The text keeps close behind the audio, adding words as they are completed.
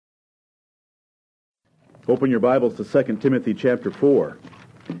Open your Bibles to 2 Timothy chapter 4.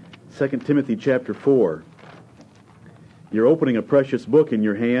 2 Timothy chapter 4. You're opening a precious book in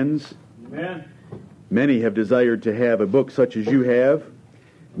your hands. Amen. Many have desired to have a book such as you have.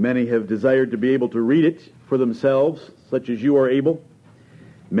 Many have desired to be able to read it for themselves, such as you are able.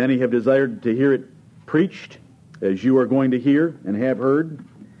 Many have desired to hear it preached, as you are going to hear and have heard.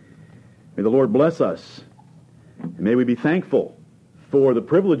 May the Lord bless us. And may we be thankful for the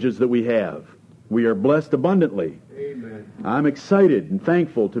privileges that we have. We are blessed abundantly. Amen. I'm excited and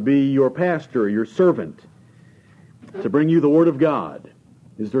thankful to be your pastor, your servant, to bring you the Word of God.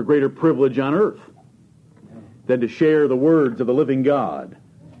 Is there a greater privilege on earth than to share the words of the living God,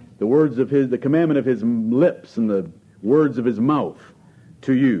 the words of the commandment of His lips and the words of His mouth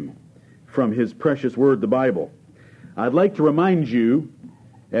to you from His precious Word, the Bible? I'd like to remind you,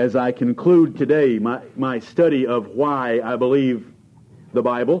 as I conclude today my study of why I believe the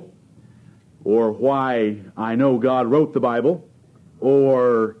Bible, or why I know God wrote the Bible,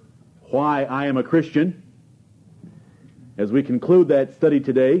 or why I am a Christian. As we conclude that study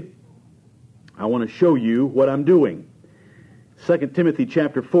today, I want to show you what I'm doing. 2 Timothy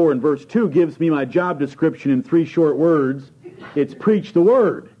chapter 4 and verse 2 gives me my job description in 3 short words. It's preach the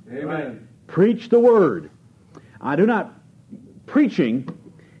Word. Amen. Preach the Word. Preaching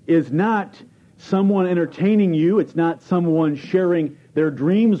is not someone entertaining you. It's not someone sharing their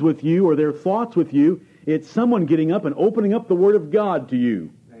dreams with you or their thoughts with you. It's someone getting up and opening up the Word of God to you.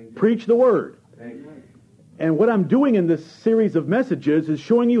 Preach the Word. And what I'm doing in this series of messages is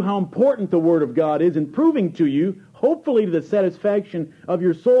showing you how important the Word of God is and proving to you, hopefully to the satisfaction of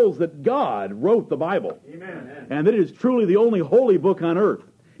your souls, that God wrote the Bible. Amen. And that it is truly the only holy book on earth.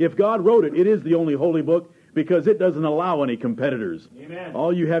 If God wrote it, it is the only holy book because it doesn't allow any competitors. Amen.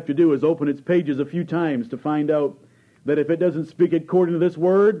 All you have to do is open its pages a few times to find out that if it doesn't speak according to this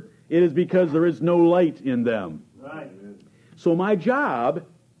Word, it is because there is no light in them. Right. So my job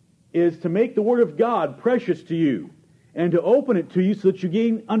is to make the Word of God precious to you and to open it to you so that you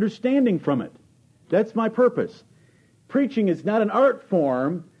gain understanding from it. That's my purpose. Preaching is not an art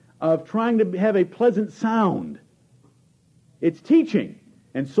form of trying to have a pleasant sound. It's teaching.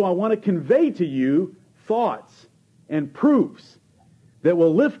 And so I want to convey to you thoughts and proofs that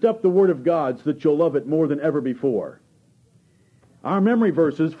will lift up the Word of God so that you'll love it more than ever before. Our memory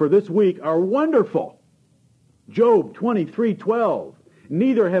verses for this week are wonderful. Job 23:12.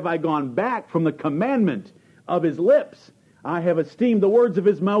 Neither have I gone back from the commandment of His lips. I have esteemed the words of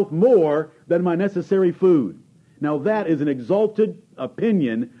His mouth more than my necessary food. Now that is an exalted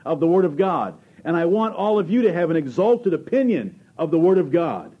opinion of the Word of God. And I want all of you to have an exalted opinion of the Word of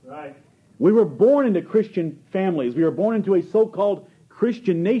God. Right. We were born into Christian families. We were born into a so-called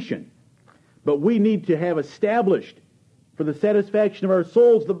Christian nation. But we need to have established, for the satisfaction of our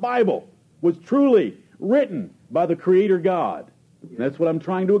souls, the Bible was truly written by the Creator God. And that's what I'm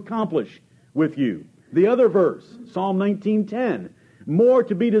trying to accomplish with you. The other verse, Psalm 19:10. More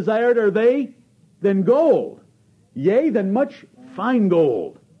to be desired are they than gold, yea, than much fine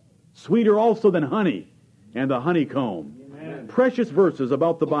gold. Sweeter also than honey and the honeycomb. Amen. Precious verses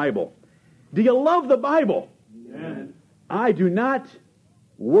about the Bible. Do you love the Bible? Amen. I do not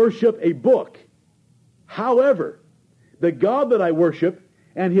worship a book. However, the God that I worship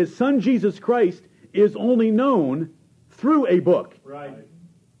and His Son Jesus Christ is only known through a book. Right.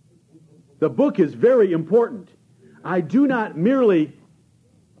 The book is very important. I do not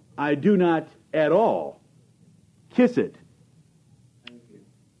at all kiss it.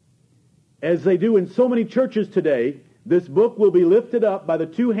 As they do in so many churches today, this book will be lifted up by the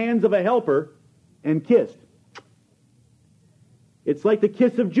 2 hands of a helper and kissed. It's like the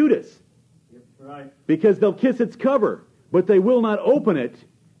kiss of Judas. Right. Because they'll kiss its cover, but they will not open it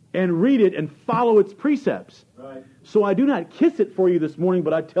and read it and follow its precepts. Right. So I do not kiss it for you this morning,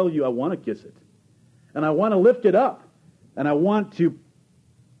 but I tell you I want to kiss it. And I want to lift it up. And I want to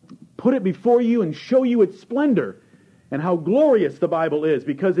put it before you and show you its splendor and how glorious the Bible is,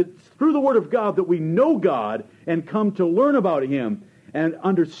 because it's through the Word of God that we know God and come to learn about Him. And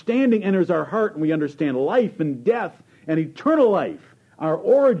understanding enters our heart, and we understand life and death and eternal life, our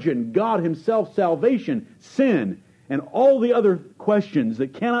origin, God Himself, salvation, sin, and all the other questions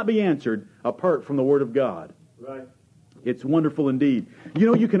that cannot be answered apart from the Word of God. Right. It's wonderful indeed. You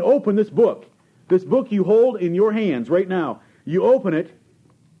know, you can open this book you hold in your hands right now. You open it,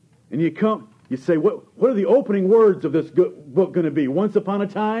 and you say, what are the opening words of this book going to be? Once upon a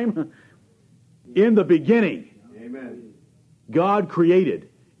time, in the beginning, Amen. God created.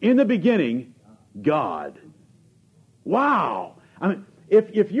 In the beginning, God. Wow! I mean,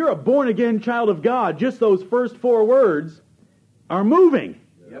 if you're a born-again child of God, just those first 4 words are moving.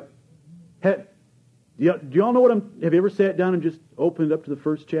 Yep. Do y'all know what have you ever sat down and just opened up to the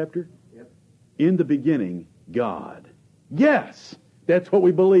first chapter? Yep. In the beginning, God. Yes, that's what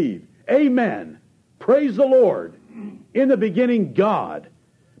we believe. Amen. Praise the Lord. In the beginning, God.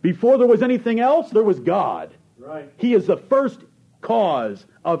 Before there was anything else, there was God. Right. He is the first cause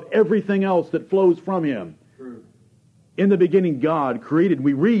of everything else that flows from Him. True. In the beginning, God created.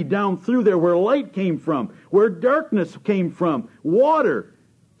 We read down through there where light came from, where darkness came from, water,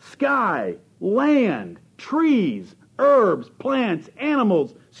 sky, land, trees, herbs, plants,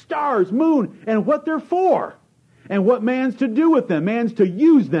 animals, stars, moon, and what they're for, and what man's to do with them. Man's to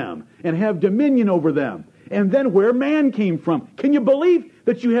use them and have dominion over them. And then where man came from. Can you believe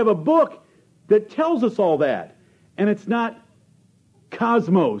that you have a book that tells us all that? And it's not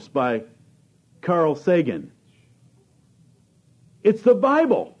Cosmos by Carl Sagan. It's the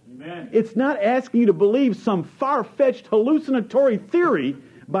Bible. Amen. It's not asking you to believe some far-fetched hallucinatory theory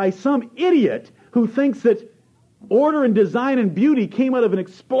by some idiot who thinks that order and design and beauty came out of an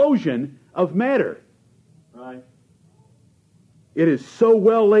explosion of matter. Right. It is so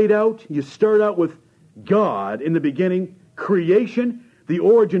well laid out. You start out with God in the beginning, creation, the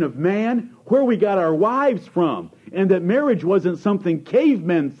origin of man, where we got our wives from, and that marriage wasn't something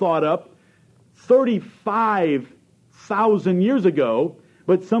cavemen thought up 35,000 years ago,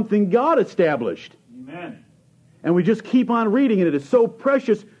 but something God established. Amen. And we just keep on reading, and it is so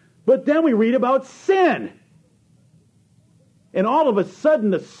precious. But then we read about sin. And all of a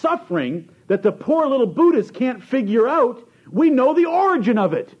sudden, the suffering that the poor little Buddhist can't figure out, we know the origin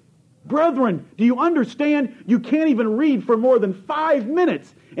of it. Brethren, do you understand? You can't even read for more than 5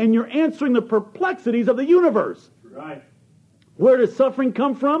 minutes, and you're answering the perplexities of the universe. Right. Where does suffering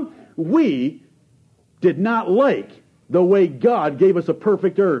come from? We did not like the way God gave us a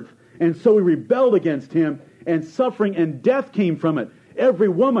perfect earth, and so we rebelled against Him, and suffering and death came from it. Every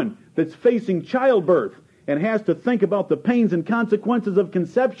woman that's facing childbirth and has to think about the pains and consequences of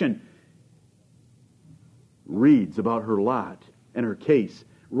conception reads about her lot and her case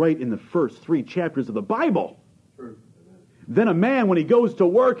right in the first 3 chapters of the Bible. True. Then a man, when he goes to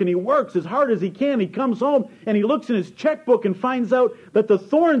work and he works as hard as he can, he comes home and he looks in his checkbook and finds out that the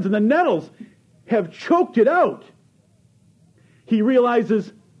thorns and the nettles have choked it out. He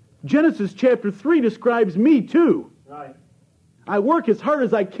realizes Genesis chapter 3 describes me too. Right. I work as hard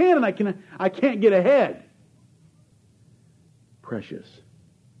as I can and I can't get ahead. Precious.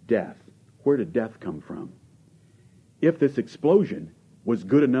 Death. Where did death come from? If this explosion was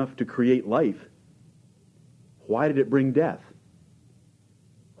good enough to create life, why did it bring death?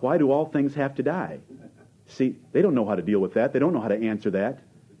 Why do all things have to die? See, they don't know how to deal with that. They don't know how to answer that.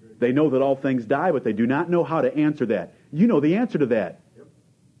 They know that all things die, but they do not know how to answer that. You know the answer to that. Yep.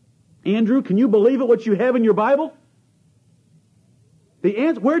 Andrew, can you believe it, what you have in your Bible? The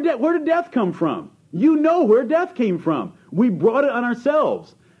answer, where did death come from? You know where death came from. We brought it on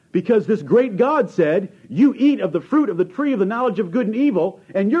ourselves. Because this great God said, you eat of the fruit of the tree of the knowledge of good and evil,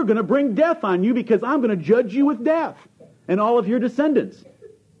 and you're going to bring death on you because I'm going to judge you with death and all of your descendants.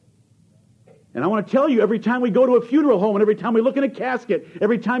 And I want to tell you, every time we go to a funeral home and every time we look in a casket,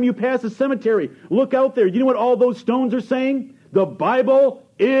 every time you pass a cemetery, look out there. You know what all those stones are saying? The Bible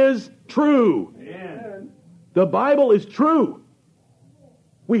is true. Amen. The Bible is true.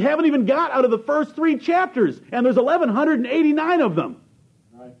 We haven't even got out of the first 3 chapters, and there's 1,189 of them.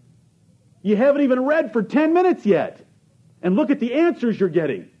 Right. You haven't even read for 10 minutes yet. And look at the answers you're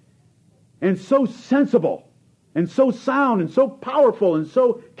getting. And so sensible, and so sound, and so powerful, and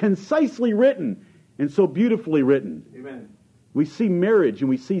so concisely written, and so beautifully written. Amen. We see marriage, and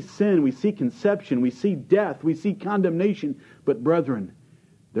we see sin, we see conception, we see death, we see condemnation. But brethren,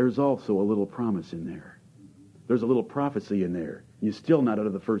 there's also a little promise in there. There's a little prophecy in there. You're still not out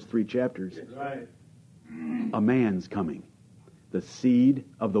of the first 3 chapters. Right. A man's coming. The seed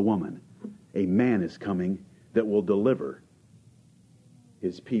of the woman. A man is coming that will deliver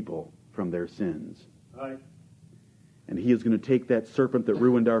his people from their sins. Right. And he is going to take that serpent that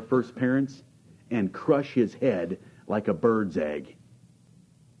ruined our first parents and crush his head like a bird's egg.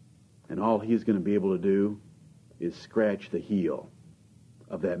 And all he's going to be able to do is scratch the heel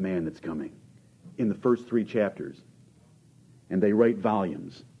of that man that's coming. In the first 3 chapters. And they write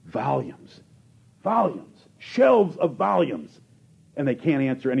volumes, shelves of volumes. And they can't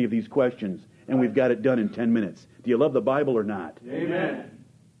answer any of these questions. And we've got it done in 10 minutes. Do you love the Bible or not? Amen.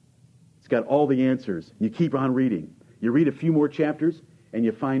 It's got all the answers. You keep on reading. You read a few more chapters, and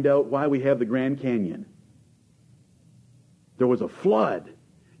you find out why we have the Grand Canyon. There was a flood.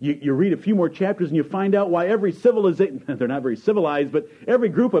 You read a few more chapters, and you find out why every civilization, they're not very civilized, but every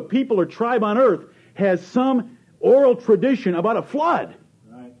group of people or tribe on earth has some oral tradition about a flood.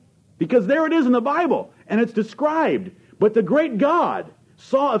 Right. Because there it is in the Bible. and it's described. But the great God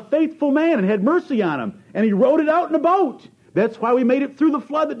saw a faithful man and had mercy on him, and he rowed it out in a boat. That's why we made it through the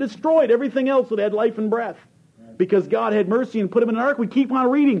flood that destroyed everything else that had life and breath. Because God had mercy and put him in an ark. We keep on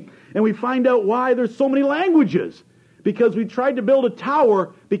reading, and we find out why there's so many languages. Because we tried to build a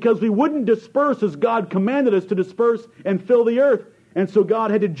tower because we wouldn't disperse as God commanded us to disperse and fill the earth. And so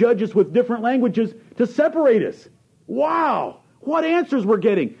God had to judge us with different languages to separate us. Wow! What answers we're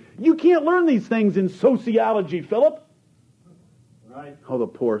getting. You can't learn these things in sociology, Philip. Right. Oh, the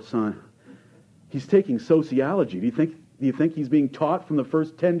poor son. He's taking sociology. Do you think he's being taught from the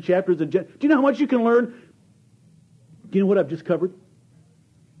first 10 chapters of Genesis? Do you know how much you can learn? Do you know what I've just covered?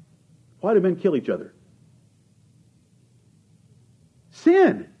 Why do men kill each other?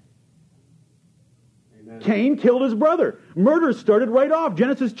 Sin. Amen. Cain killed his brother. Murder started right off.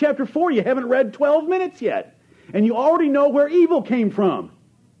 Genesis chapter 4. You haven't read 12 minutes yet. And you already know where evil came from.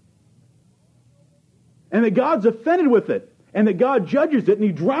 And that God's offended with it. And that God judges it. And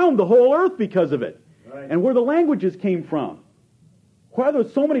he drowned the whole earth because of it. Right. And where the languages came from. Why are there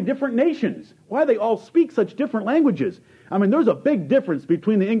so many different nations? Why do they all speak such different languages? I mean, there's a big difference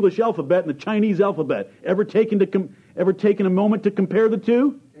between the English alphabet and the Chinese alphabet. Ever taken a moment to compare the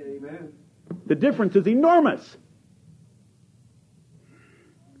two? Amen. The difference is enormous.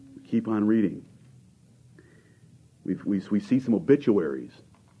 Keep on reading. We see some obituaries.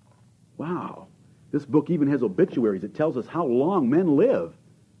 Wow. This book even has obituaries. It tells us how long men live.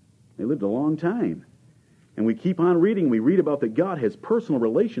 They lived a long time. And we keep on reading. We read about that God has personal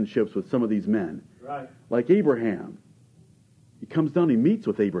relationships with some of these men. Right. Like Abraham. He comes down, he meets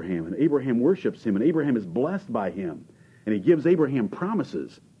with Abraham, and Abraham worships him, and Abraham is blessed by him. And he gives Abraham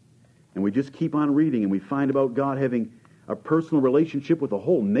promises. And we just keep on reading, and we find about God having a personal relationship with a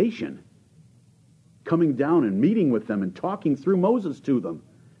whole nation. Coming down and meeting with them and talking through Moses to them.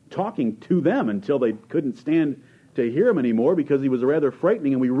 Talking to them until they couldn't stand to hear him anymore because he was rather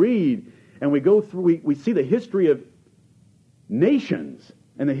frightening. And we read, and we go through, we see the history of nations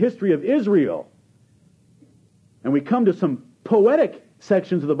and the history of Israel. And we come to some poetic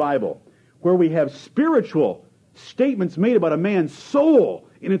sections of the Bible where we have spiritual statements made about a man's soul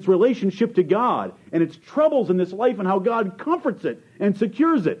in its relationship to God and its troubles in this life and how God comforts it and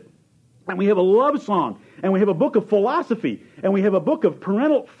secures it. And we have a love song, and we have a book of philosophy, and we have a book of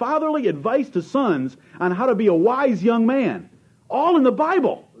parental fatherly advice to sons on how to be a wise young man. All in the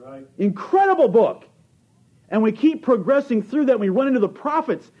Bible. Right. Incredible book. And we keep progressing through that, and we run into the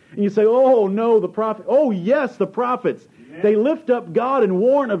prophets. And you say, oh, no, the prophet. Oh, yes, the prophets. Amen. They lift up God and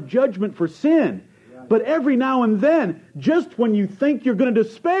warn of judgment for sin. Right. But every now and then, just when you think you're going to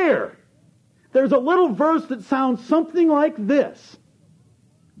despair, there's a little verse that sounds something like this.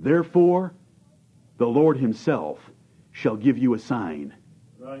 Therefore, the Lord himself shall give you a sign.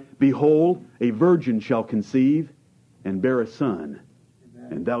 Right. Behold, a virgin shall conceive and bear a son,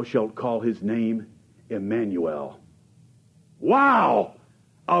 Amen. and thou shalt call his name Emmanuel. Wow!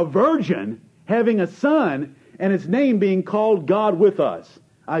 A virgin having a son and his name being called God with us.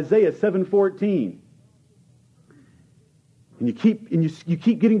 Isaiah 7:14. And you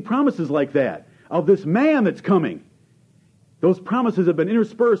keep getting promises like that of this man that's coming. Those promises have been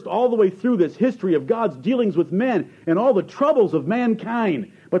interspersed all the way through this history of God's dealings with men and all the troubles of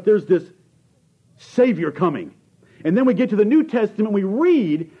mankind. But there's this Savior coming. And then we get to the New Testament, we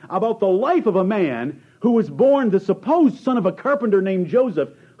read about the life of a man who was born the supposed son of a carpenter named Joseph,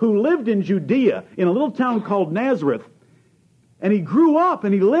 who lived in Judea in a little town called Nazareth. And he grew up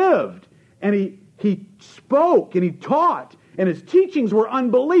and he lived. And he spoke and he taught. And his teachings were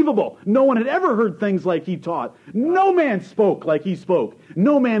unbelievable. No one had ever heard things like he taught. No man spoke like he spoke.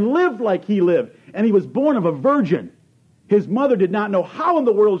 No man lived like he lived. And he was born of a virgin. His mother did not know how in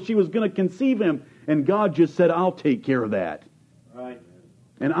the world she was going to conceive him. And God just said, I'll take care of that. Right.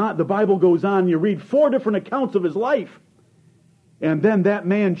 And the Bible goes on, and you read 4 different accounts of his life. And then that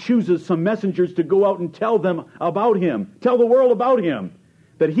man chooses some messengers to go out and tell them about him. Tell the world about him.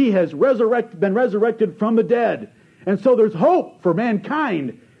 That he has been resurrected from the dead. And so there's hope for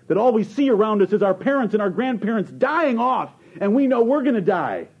mankind, that all we see around us is our parents and our grandparents dying off, and we know we're going to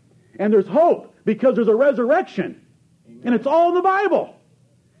die. And there's hope because there's a resurrection. Amen. And it's all in the Bible.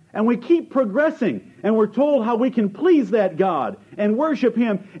 And we keep progressing, and we're told how we can please that God and worship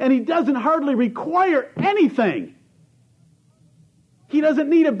him, and he doesn't hardly require anything. He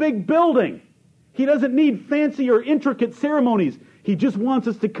doesn't need a big building. He doesn't need fancy or intricate ceremonies. He just wants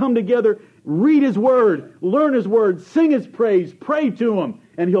us to come together, read his word, learn his word, sing his praise, pray to him,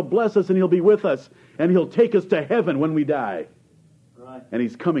 and he'll bless us and he'll be with us, and he'll take us to heaven when we die. Right. And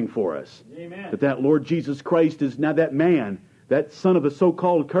he's coming for us. Amen. That Lord Jesus Christ is now that man, that son of the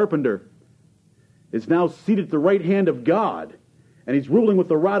so-called carpenter, is now seated at the right hand of God. And he's ruling with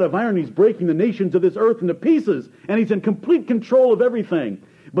the rod of iron. He's breaking the nations of this earth into pieces. And he's in complete control of everything.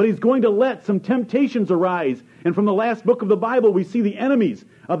 But he's going to let some temptations arise. And from the last book of the Bible, we see the enemies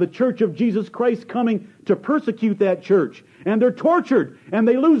of the church of Jesus Christ coming to persecute that church. And they're tortured. And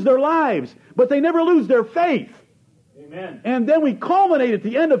they lose their lives. But they never lose their faith. Amen. And then we culminate at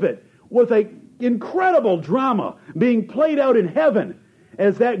the end of it with an incredible drama being played out in heaven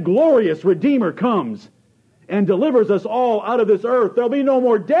as that glorious Redeemer comes and delivers us all out of this earth. There'll be no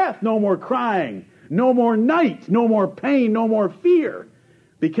more death, no more crying, no more night, no more pain, no more fear,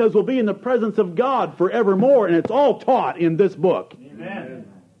 because we'll be in the presence of God forevermore, and it's all taught in this book.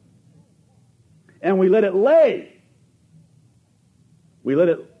 Amen. And we let it lay. We let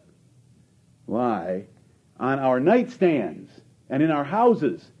it lie on our nightstands and in our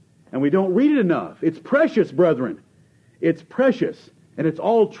houses, and we don't read it enough. It's precious, brethren. It's precious. And it's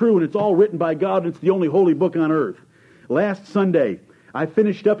all true, and it's all written by God, and it's the only holy book on earth. Last Sunday, I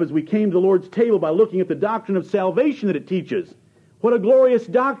finished up as we came to the Lord's table by looking at the doctrine of salvation that it teaches. What a glorious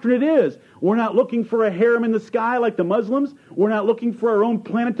doctrine it is. We're not looking for a harem in the sky like the Muslims. We're not looking for our own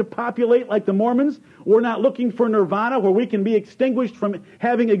planet to populate like the Mormons. We're not looking for nirvana where we can be extinguished from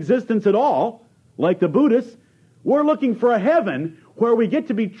having existence at all like the Buddhists. We're looking for a heaven where we get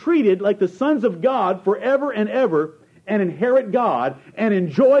to be treated like the sons of God forever and ever, and inherit God and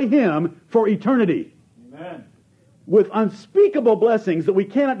enjoy Him for eternity. Amen. With unspeakable blessings that we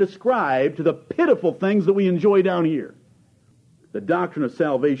cannot describe to the pitiful things that we enjoy down here. The doctrine of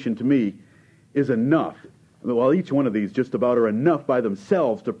salvation to me is enough. Well, each one of these just about are enough by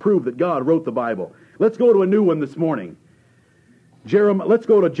themselves to prove that God wrote the Bible. Let's go to a new one this morning. Let's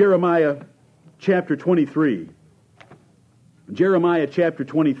go to Jeremiah chapter 23. Jeremiah chapter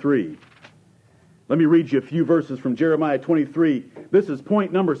 23. Let me read you a few verses from Jeremiah 23. This is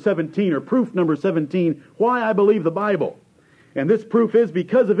point number 17, or proof number 17, why I believe the Bible. And this proof is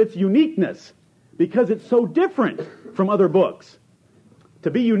because of its uniqueness, because it's so different from other books.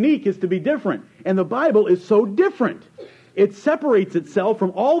 To be unique is to be different, and the Bible is so different. It separates itself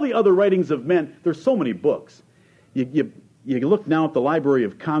from all the other writings of men. There's so many books. You look now at the Library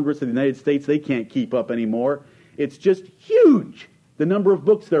of Congress of the United States, they can't keep up anymore. It's just huge, the number of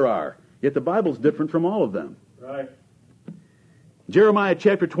books there are. Yet the Bible's different from all of them. Right. Jeremiah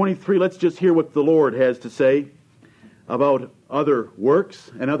chapter 23, let's just hear what the Lord has to say about other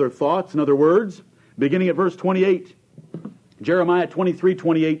works and other thoughts and other words. Beginning at verse 28. Jeremiah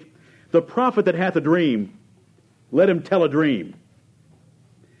 23:28. The prophet that hath a dream, let him tell a dream.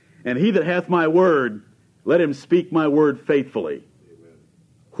 And he that hath my word, let him speak my word faithfully. Amen.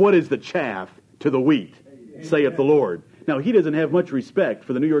 What is the chaff to the wheat, saith the Lord? Now, he doesn't have much respect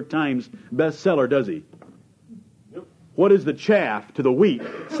for the New York Times bestseller, does he? Yep. What is the chaff to the wheat,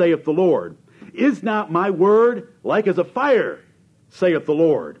 saith the Lord? Is not my word like as a fire, saith the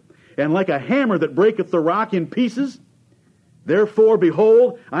Lord, and like a hammer that breaketh the rock in pieces? Therefore,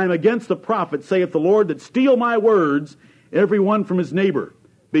 behold, I am against the prophet, saith the Lord, that steal my words, every one from his neighbor.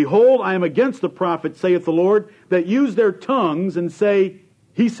 Behold, I am against the prophet, saith the Lord, that use their tongues and say,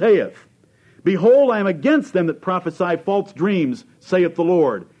 He saith. Behold, I am against them that prophesy false dreams, saith the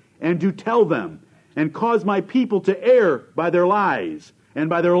Lord, and do tell them, and cause my people to err by their lies and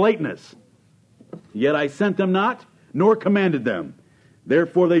by their lateness. Yet I sent them not, nor commanded them.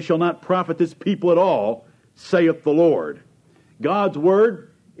 Therefore they shall not profit this people at all, saith the Lord. God's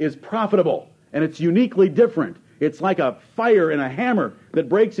word is profitable, and it's uniquely different. It's like a fire and a hammer that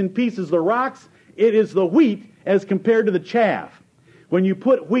breaks in pieces the rocks. It is the wheat as compared to the chaff. When you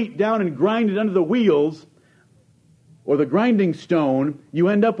put wheat down and grind it under the wheels, or the grinding stone, you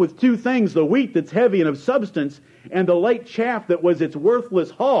end up with two things: the wheat that's heavy and of substance, and the light chaff that was its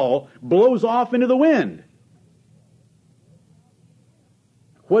worthless hull blows off into the wind.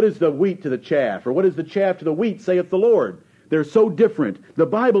 What is the wheat to the chaff, or what is the chaff to the wheat, saith the Lord? They're so different. The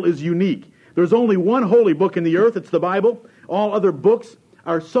Bible is unique. There's only one holy book in the earth, it's the Bible. All other books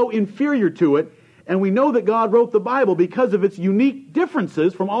are so inferior to it, and we know that God wrote the Bible because of its unique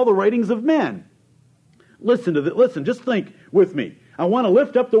differences from all the writings of men. Listen, just think with me. I want to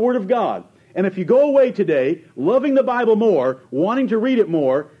lift up the Word of God. And if you go away today loving the Bible more, wanting to read it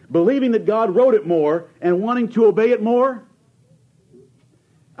more, believing that God wrote it more, and wanting to obey it more,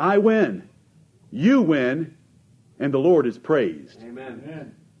 I win. You win, and the Lord is praised.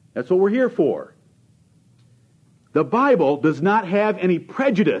 Amen. That's what we're here for. The Bible does not have any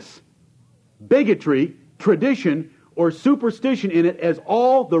prejudice, bigotry, tradition, or superstition in it as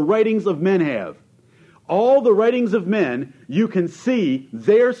all the writings of men have. All the writings of men, you can see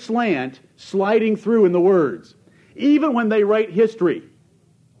their slant sliding through in the words. Even when they write history.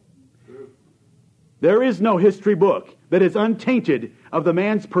 There is no history book that is untainted of the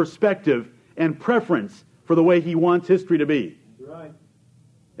man's perspective and preference for the way he wants history to be. Right.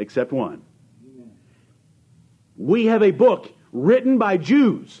 Except one. We have a book written by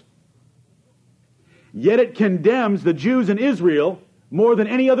Jews, yet it condemns the Jews in Israel more than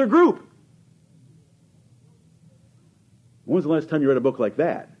any other group. When was the last time you read a book like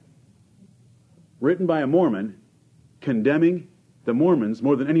that? Written by a Mormon, condemning the Mormons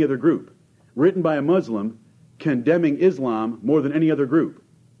more than any other group. Written by a Muslim, condemning Islam more than any other group.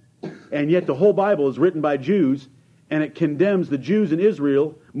 And yet the whole Bible is written by Jews, and it condemns the Jews in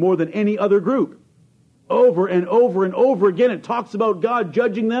Israel more than any other group. Over and over and over again, it talks about God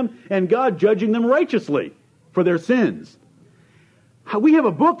judging them, and God judging them righteously for their sins. We have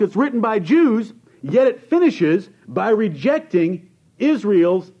a book that's written by Jews, yet it finishes by rejecting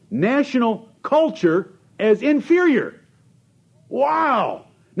Israel's national culture as inferior. Wow!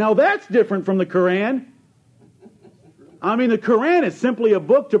 Now that's different from the Quran. I mean, the Quran is simply a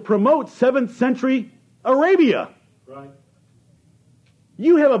book to promote 7th century Arabia. Right.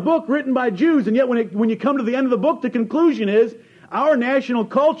 You have a book written by Jews, and yet when you come to the end of the book, the conclusion is our national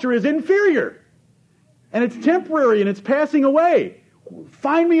culture is inferior. And it's temporary, and it's passing away.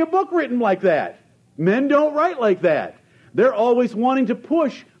 Find me a book written like that. Men don't write like that. They're always wanting to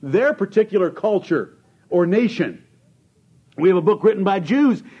push their particular culture or nation. We have a book written by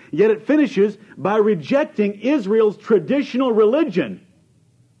Jews, yet it finishes by rejecting Israel's traditional religion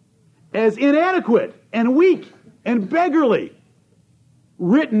as inadequate and weak and beggarly.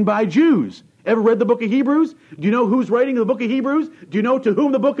 Written by Jews. Ever read the book of Hebrews? Do you know who's writing the book of Hebrews? Do you know to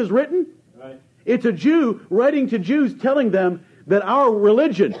whom the book is written? Right. It's a Jew writing to Jews telling them that our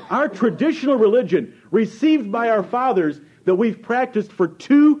religion, our traditional religion, received by our fathers, that we've practiced for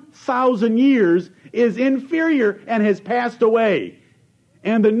 2,000 years, is inferior and has passed away.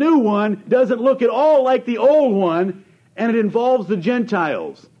 And the new one doesn't look at all like the old one, and it involves the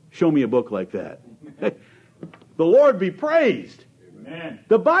Gentiles. Show me a book like that. The Lord be praised. Amen.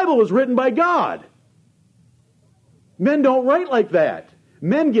 The Bible was written by God. Men don't write like that.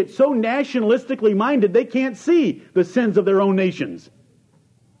 Men get so nationalistically minded they can't see the sins of their own nations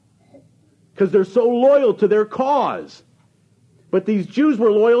because they're so loyal to their cause. But these Jews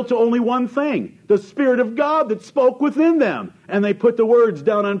were loyal to only one thing, the Spirit of God that spoke within them, and they put the words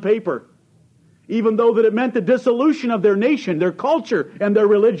down on paper, even though that it meant the dissolution of their nation, their culture, and their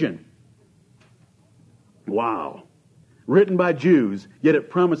religion. Wow. Written by Jews, yet it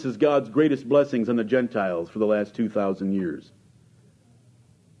promises God's greatest blessings on the Gentiles for the last 2,000 years.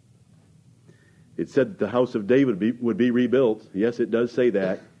 It said that the house of David would be rebuilt. Yes, it does say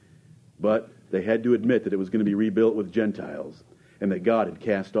that. But they had to admit that it was going to be rebuilt with Gentiles, and that God had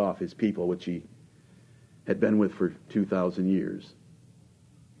cast off his people, which he had been with for 2,000 years.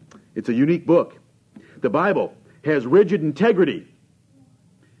 It's a unique book. The Bible has rigid integrity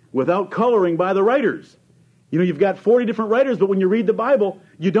without coloring by the writers. You know, you've got 40 different writers, but when you read the Bible,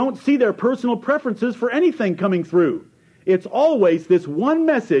 you don't see their personal preferences for anything coming through. It's always this one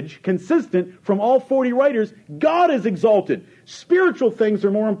message, consistent from all 40 writers. God is exalted. Spiritual things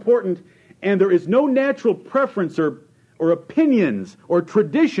are more important, and there is no natural preference or opinions or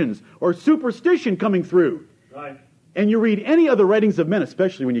traditions or superstition coming through. Right. And you read any other writings of men,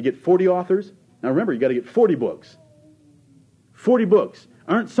 especially when you get 40 authors. Now remember, you got to get 40 books. 40 books.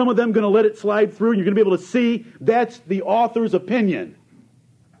 Aren't some of them going to let it slide through and you're going to be able to see that's the author's opinion?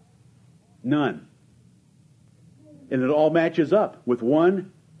 None. And it all matches up with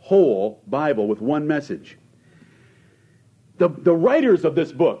one whole Bible, with one message. The writers of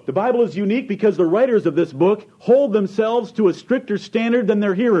this book, the Bible is unique because the writers of this book hold themselves to a stricter standard than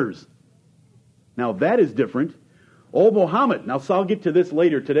their hearers. Now that is different. Old Muhammad, now I'll get to this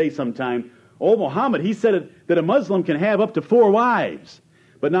later today sometime. Old Muhammad, he said that a Muslim can have up to 4 wives.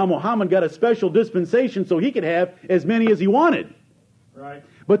 But now Muhammad got a special dispensation so he could have as many as he wanted. Right.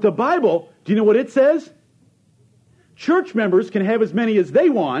 But the Bible, do you know what it says? Church members can have as many as they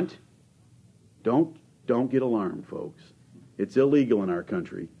want. Don't get alarmed, folks. It's illegal in our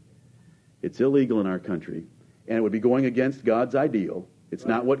country. It's illegal in our country. And it would be going against God's ideal. It's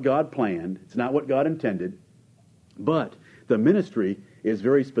not what God planned. It's not what God intended. But the ministry is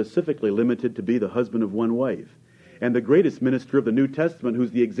very specifically limited to be the husband of one wife. And the greatest minister of the New Testament,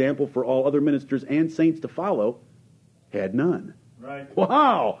 who's the example for all other ministers and saints to follow, had none. Right.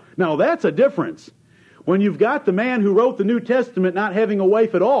 Wow! Now that's a difference. When you've got the man who wrote the New Testament not having a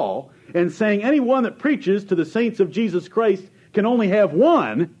wife at all, and saying anyone that preaches to the saints of Jesus Christ can only have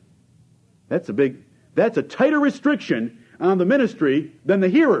one, that's a tighter restriction on the ministry than the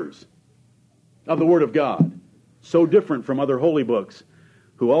hearers of the Word of God. So different from other holy books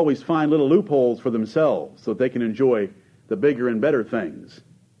who always find little loopholes for themselves so that they can enjoy the bigger and better things.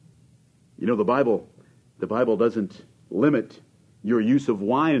 You know, the Bible doesn't limit your use of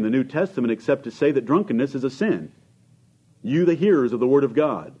wine in the New Testament except to say that drunkenness is a sin. You, the hearers of the Word of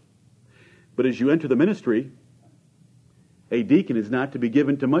God. But as you enter the ministry, a deacon is not to be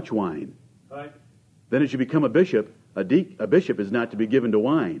given to much wine. Right. Then as you become a bishop, a bishop is not to be given to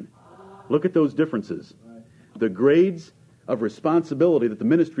wine. Look at those differences. Right. The grades of responsibility that the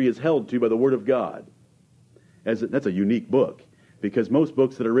ministry is held to by the Word of God. That's a unique book, because most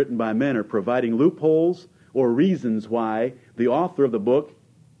books that are written by men are providing loopholes or reasons why the author of the book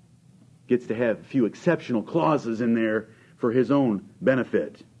gets to have a few exceptional clauses in there for his own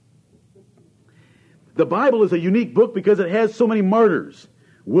benefit. The Bible is a unique book because it has so many martyrs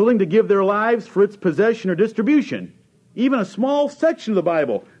willing to give their lives for its possession or distribution. Even a small section of the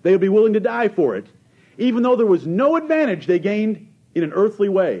Bible, they would be willing to die for it, even though there was no advantage they gained in an earthly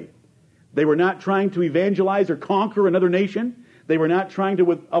way. They were not trying to evangelize or conquer another nation. They were not trying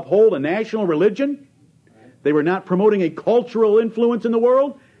to uphold a national religion. They were not promoting a cultural influence in the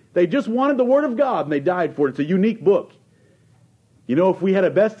world. They just wanted the Word of God, and they died for it. It's a unique book. You know, if we had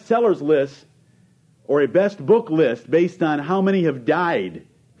a bestsellers list or a best book list based on how many have died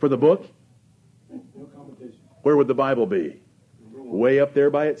for the book, No competition. where would the Bible be? Way up there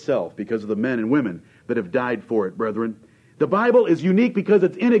by itself because of the men and women that have died for it, brethren. The Bible is unique because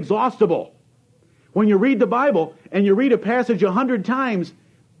it's inexhaustible. When you read the Bible and you read a passage 100 times,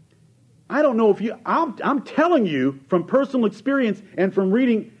 I don't know if you... I'm telling you from personal experience and from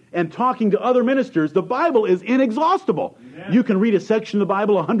reading and talking to other ministers, the Bible is inexhaustible. Amen. You can read a section of the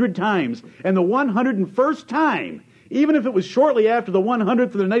Bible 100 times, and the 101st time, even if it was shortly after the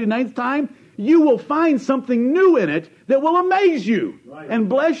 100th or the 99th time, you will find something new in it that will amaze you and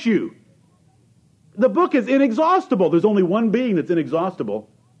bless you. The book is inexhaustible. There's only one being that's inexhaustible.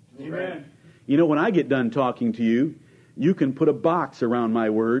 Amen. You know, when I get done talking to you, you can put a box around my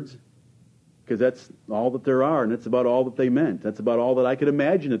words, because that's all that there are, and that's about all that they meant. That's about all that I could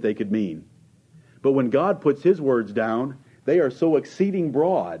imagine that they could mean. But when God puts His words down, they are so exceeding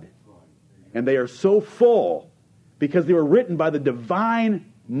broad, and they are so full, because they were written by the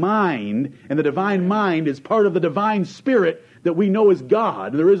divine mind, and the divine mind is part of the divine spirit that we know is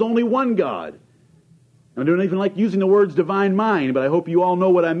God. There is only one God. I don't even like using the words divine mind, but I hope you all know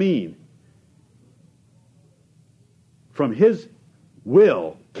what I mean. From His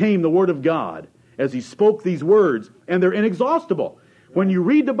will came the Word of God as He spoke these words, and they're inexhaustible. When you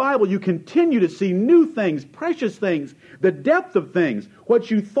read the Bible, you continue to see new things, precious things, the depth of things. What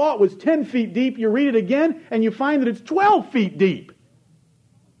you thought was 10 feet deep, you read it again, and you find that it's 12 feet deep.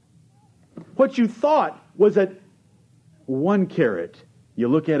 What you thought was at 1 carat, you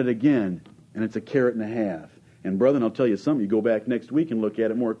look at it again, and it's 1.5 carats. And brethren, I'll tell you something, you go back next week and look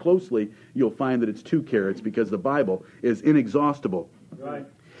at it more closely, you'll find that it's 2 carats, because the Bible is inexhaustible. Right.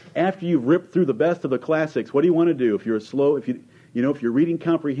 After you've ripped through the best of the classics, what do you want to do? If your reading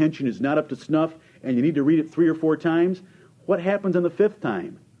comprehension is not up to snuff and you need to read it 3 or 4 times, what happens on the 5th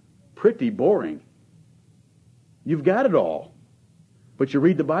time? Pretty boring. You've got it all. But you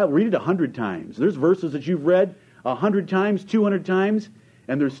read the Bible, read it 100 times. There's verses that you've read 100 times, 200 times,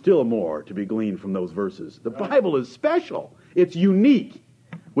 and there's still more to be gleaned from those verses. The Bible is special. It's unique,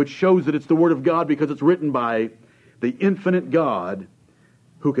 which shows that it's the Word of God because it's written by the infinite God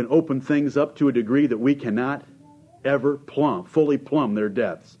who can open things up to a degree that we cannot ever fully plumb their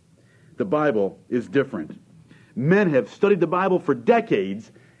depths. The Bible is different. Men have studied the Bible for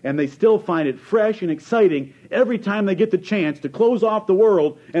decades, and they still find it fresh and exciting every time they get the chance to close off the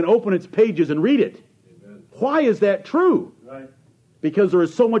world and open its pages and read it. Amen. Why is that true? Right. Because there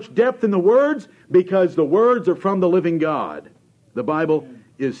is so much depth in the words, because the words are from the living God. The Bible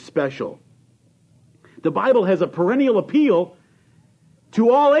is special. The Bible has a perennial appeal to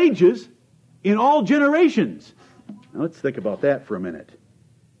all ages, in all generations. Now let's think about that for a minute.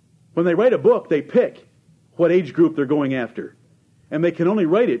 When they write a book, they pick what age group they're going after. And they can only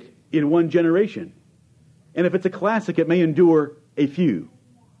write it in one generation. And if it's a classic, it may endure a few.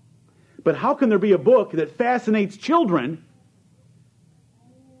 But how can there be a book that fascinates children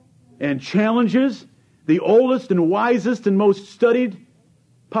and challenges the oldest and wisest and most studied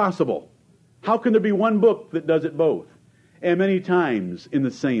possible? How can there be one book that does it both? And many times in the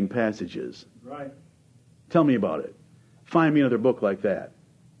same passages. Right. Tell me about it. Find me another book like that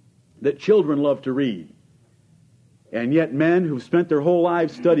children love to read. And yet men who've spent their whole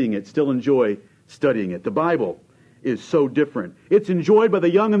lives studying it still enjoy studying it. The Bible is so different. It's enjoyed by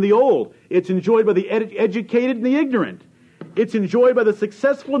the young and the old. It's enjoyed by the educated and the ignorant. It's enjoyed by the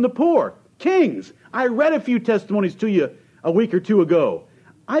successful and the poor. Kings. I read a few testimonies to you a week or two ago.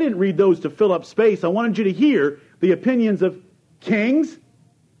 I didn't read those to fill up space. I wanted you to hear the opinions of kings,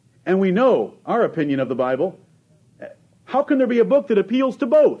 and we know our opinion of the Bible. How can there be a book that appeals to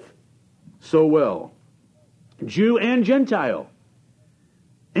both so well? Jew and Gentile,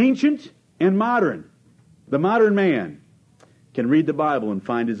 ancient and modern. The modern man can read the Bible and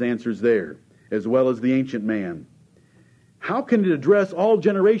find his answers there, as well as the ancient man. How can it address all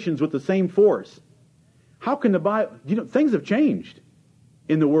generations with the same force? How can the Bible... things have changed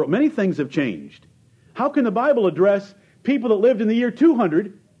in the world. Many things have changed. How can the Bible address people that lived in the year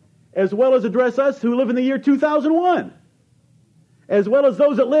 200 as well as address us who live in the year 2001? As well as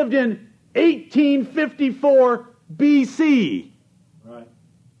those that lived in 1854 BC. Right.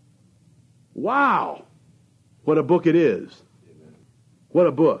 Wow. What a book it is. What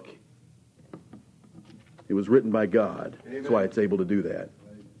a book. It was written by God. Amen. That's why it's able to do that.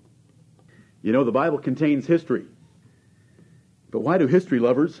 You know, the Bible contains history. But why do history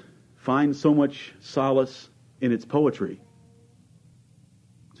lovers find so much solace in its poetry?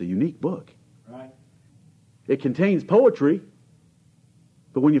 It's a unique book. Right. It contains poetry.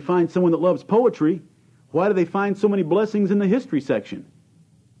 But when you find someone that loves poetry, why do they find so many blessings in the history section?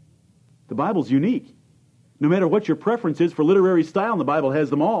 The Bible's unique. No matter what your preference is for literary style, and the Bible has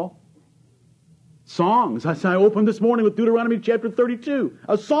them all. Songs. I opened this morning with Deuteronomy chapter 32.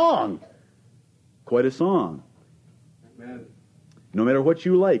 A song. Quite a song. Amen. No matter what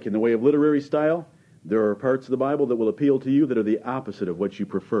you like in the way of literary style, there are parts of the Bible that will appeal to you that are the opposite of what you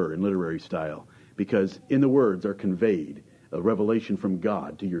prefer in literary style. Because in the words are conveyed a revelation from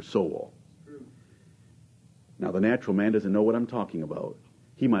God to your soul. Now, the natural man doesn't know what I'm talking about.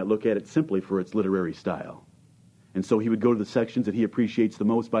 He might look at it simply for its literary style. And so he would go to the sections that he appreciates the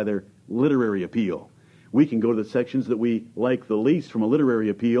most by their literary appeal. We can go to the sections that we like the least from a literary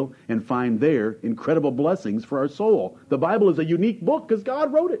appeal and find there incredible blessings for our soul. The Bible is a unique book because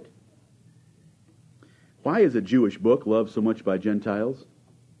God wrote it. Why is a Jewish book loved so much by Gentiles?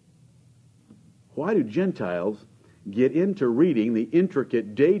 Why do Gentiles get into reading the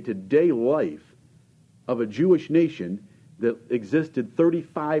intricate day-to-day life of a Jewish nation that existed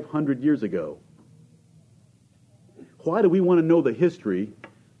 3,500 years ago? Why do we want to know the history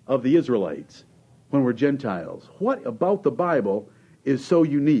of the Israelites when we're Gentiles? What about the Bible is so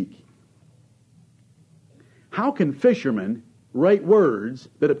unique? How can fishermen write words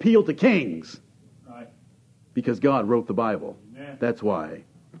that appeal to kings? Right. Because God wrote the Bible. Amen. That's why.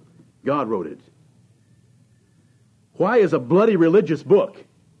 God wrote it. Why is a bloody religious book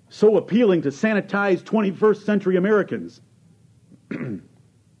so appealing to sanitized 21st century Americans? It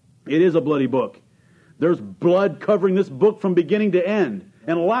is a bloody book. There's blood covering this book from beginning to end,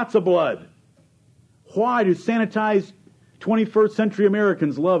 and lots of blood. Why do sanitized 21st century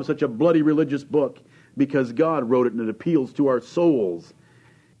Americans love such a bloody religious book? Because God wrote it and it appeals to our souls.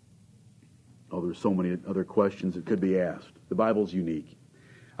 Oh, there's so many other questions that could be asked. The Bible's unique.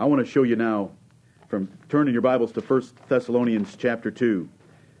 I want to show you now, from turning your Bibles to 1 Thessalonians chapter 2.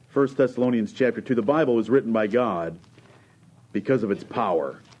 1 Thessalonians chapter 2. The Bible was written by God because of its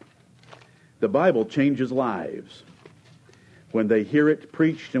power. The Bible changes lives. When they hear it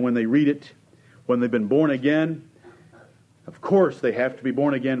preached and when they read it, when they've been born again, of course they have to be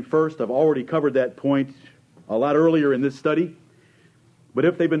born again first. I've already covered that point a lot earlier in this study. But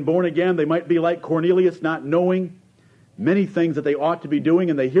if they've been born again, they might be like Cornelius, not knowing many things that they ought to be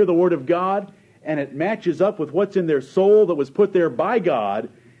doing, and they hear the Word of God, and it matches up with what's in their soul that was put there by God,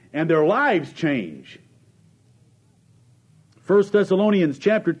 and their lives change. 1 Thessalonians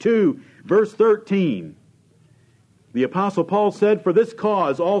chapter 2, verse 13. The Apostle Paul said, "For this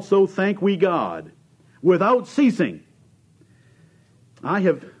cause also thank we God, without ceasing. I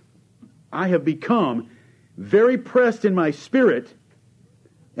have become very pressed in my spirit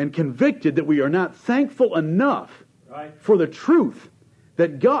and convicted that we are not thankful enough for the truth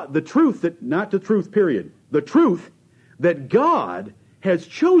that God, the truth that God has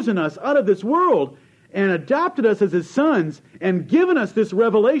chosen us out of this world and adopted us as His sons and given us this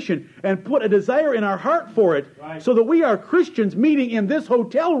revelation and put a desire in our heart for it, so that we are Christians meeting in this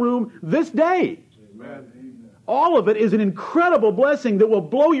hotel room this day." Amen. All of it is an incredible blessing that will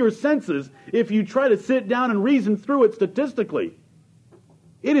blow your senses if you try to sit down and reason through it statistically.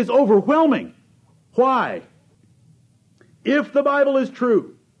 It is overwhelming. Why? If the Bible is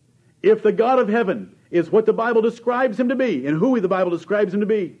true, if the God of heaven is what the Bible describes Him to be, and who the Bible describes Him to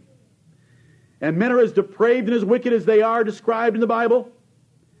be, and men are as depraved and as wicked as they are described in the Bible,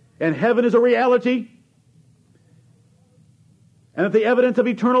 and heaven is a reality, and that the evidence of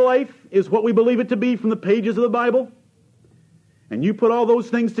eternal life is what we believe it to be from the pages of the Bible, and you put all those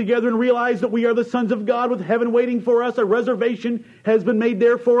things together and realize that we are the sons of God with heaven waiting for us, a reservation has been made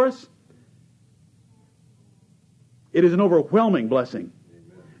there for us, it is an overwhelming blessing.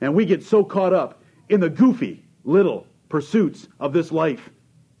 Amen. And we get so caught up in the goofy little pursuits of this life.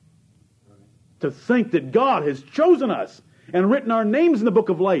 To think that God has chosen us and written our names in the book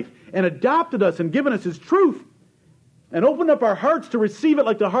of life and adopted us and given us His truth and opened up our hearts to receive it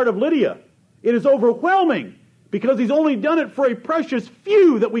like the heart of Lydia. It is overwhelming because He's only done it for a precious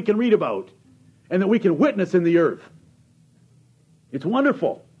few that we can read about and that we can witness in the earth. It's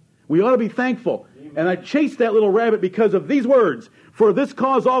wonderful. We ought to be thankful. And I chased that little rabbit because of these words. For this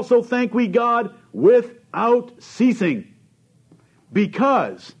cause also thank we God without ceasing.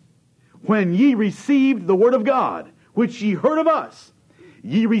 Because when ye received the word of God, which ye heard of us,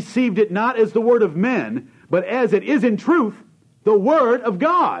 ye received it not as the word of men, but as it is in truth, the word of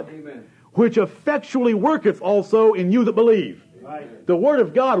God. Amen. Which effectually worketh also in you that believe. Right. The word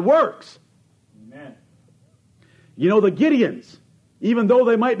of God works. Amen. You know, the Gideons, even though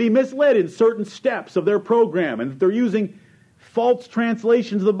they might be misled in certain steps of their program, and they're using false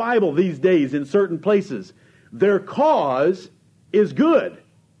translations of the Bible these days in certain places, their cause is good.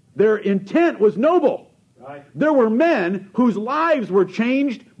 Their intent was noble. Right. There were men whose lives were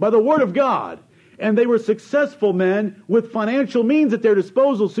changed by the Word of God, and they were successful men with financial means at their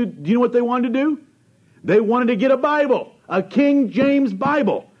disposal. So do you know what they wanted to do? They wanted to get a Bible, a King James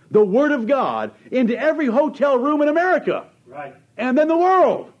Bible, the Word of God, into every hotel room in America. Right. And then the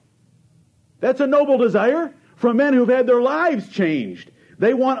world. That's a noble desire from men who've had their lives changed.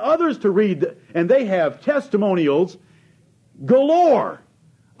 They want others to read, and they have testimonials galore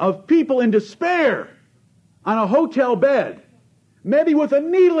of people in despair on a hotel bed, maybe with a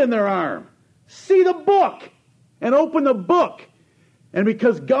needle in their arm. See the book and open the book. And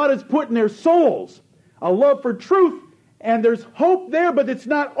because God has put in their souls a love for truth, and there's hope there, but it's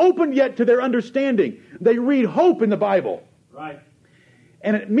not opened yet to their understanding. They read hope in the Bible. Right.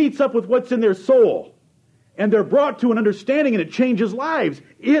 And it meets up with what's in their soul. And they're brought to an understanding, and it changes lives.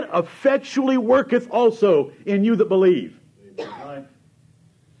 It effectually worketh also in you that believe. Right.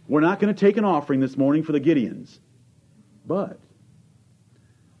 We're not going to take an offering this morning for the Gideons. But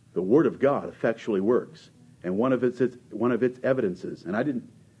the Word of God effectually works. And one of its evidences, and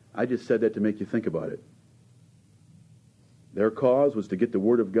I just said that to make you think about it. Their cause was to get the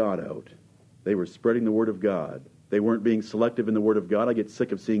Word of God out. They were spreading the Word of God. They weren't being selective in the Word of God. I get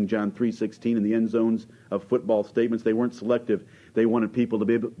sick of seeing John 3:16 in the end zones of football statements. They weren't selective. They wanted people to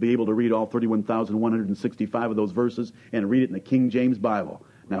be able to read all 31,165 of those verses and read it in the King James Bible.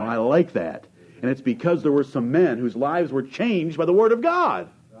 Now, I like that. And it's because there were some men whose lives were changed by the Word of God.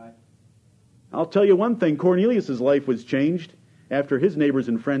 Right. I'll tell you one thing. Cornelius' life was changed after his neighbors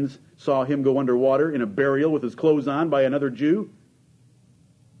and friends saw him go underwater in a burial with his clothes on by another Jew.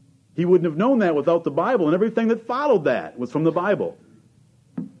 He wouldn't have known that without the Bible, and everything that followed that was from the Bible.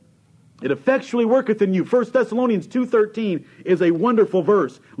 It effectually worketh in you. 1 Thessalonians 2:13 is a wonderful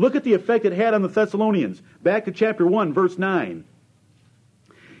verse. Look at the effect it had on the Thessalonians. Back to chapter 1, verse 9.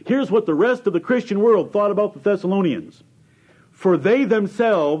 Here's what the rest of the Christian world thought about the Thessalonians. For they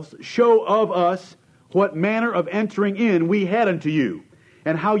themselves show of us what manner of entering in we had unto you,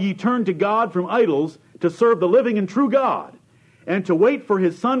 and how ye turned to God from idols to serve the living and true God, and to wait for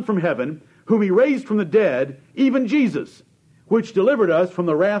His Son from heaven, whom He raised from the dead, even Jesus, which delivered us from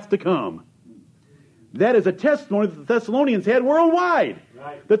the wrath to come. That is a testimony that the Thessalonians had worldwide,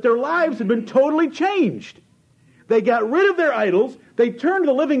 right, that their lives had been totally changed. They got rid of their idols, they turned to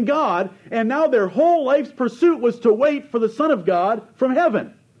the living God, and now their whole life's pursuit was to wait for the Son of God from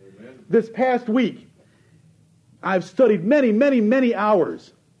heaven. Amen. This past week, I've studied many, many, many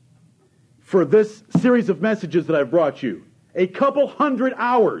hours for this series of messages that I've brought you. A couple hundred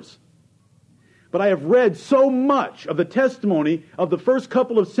hours. But I have read so much of the testimony of the first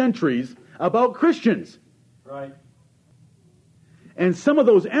couple of centuries about Christians. Right. And some of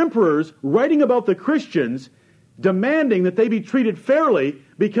those emperors writing about the Christians, demanding that they be treated fairly,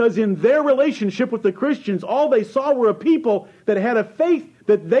 because in their relationship with the Christians, all they saw were a people that had a faith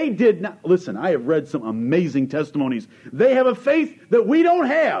that they did not. Listen, I have read some amazing testimonies. They have a faith that we don't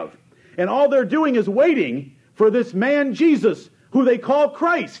have. And all they're doing is waiting for this man Jesus, who they call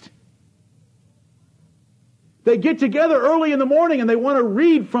Christ. They get together early in the morning and they want to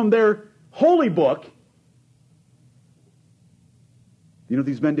read from their holy book. You know,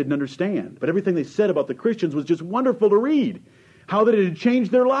 these men didn't understand. But everything they said about the Christians was just wonderful to read. How that it had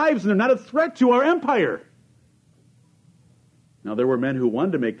changed their lives and they're not a threat to our empire. Now, there were men who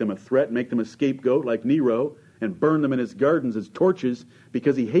wanted to make them a threat, make them a scapegoat like Nero, and burn them in his gardens as torches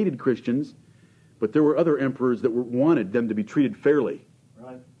because he hated Christians. But there were other emperors that wanted them to be treated fairly.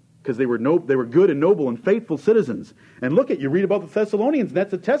 Right. Because they were good and noble and faithful citizens. And you read about the Thessalonians, and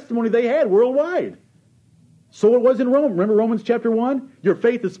that's a testimony they had worldwide. So it was in Rome. Remember Romans chapter 1? Your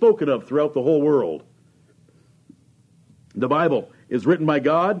faith is spoken of throughout the whole world. The Bible is written by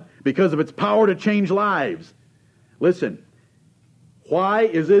God because of its power to change lives. Listen, why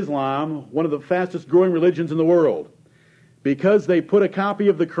is Islam one of the fastest growing religions in the world? Because they put a copy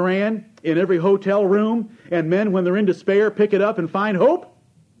of the Quran in every hotel room, and men, when they're in despair, pick it up and find hope?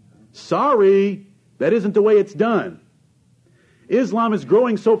 Sorry, that isn't the way it's done. Islam is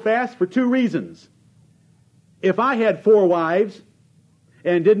growing so fast for two reasons. If I had 4 wives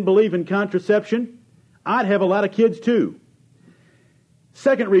and didn't believe in contraception, I'd have a lot of kids too.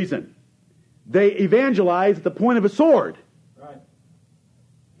 Second reason, they evangelize at the point of a sword. Right.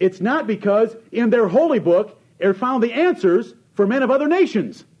 It's not because in their holy book are found the answers for men of other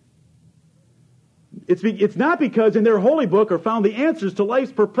nations. It's not because in their holy book are found the answers to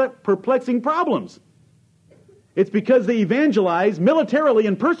life's perplexing problems. It's because they evangelize militarily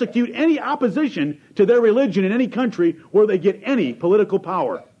and persecute any opposition to their religion in any country where they get any political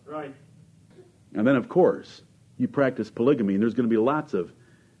power. Right. And then, of course, you practice polygamy, and there's going to be lots of,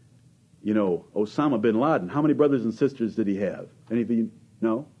 Osama bin Laden. How many brothers and sisters did he have? Any of you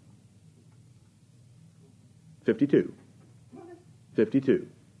know? 52. 52.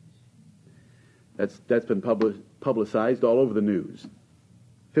 That's been publicized all over the news.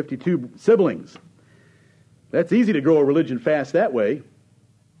 52 siblings. That's easy to grow a religion fast that way.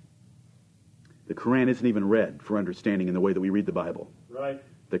 The Quran isn't even read for understanding in the way that we read the Bible. Right.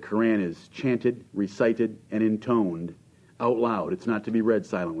 The Quran is chanted, recited, and intoned out loud. It's not to be read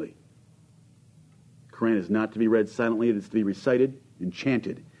silently. The Quran is not to be read silently. It is to be recited and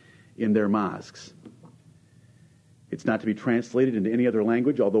chanted in their mosques. It's not to be translated into any other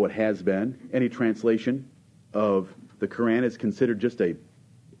language, although it has been. Any translation of the Quran is considered just a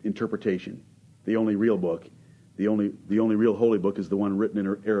interpretation. The only real book, the only real holy book is the one written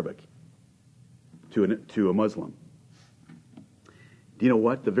in Arabic to a Muslim. Do you know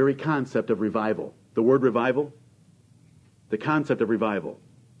what? The very concept of revival, the word revival, the concept of revival,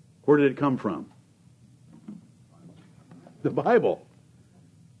 where did it come from? The Bible.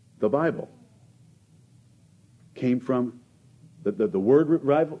 The Bible came from the word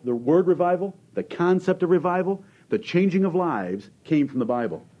revival, the concept of revival, the changing of lives came from the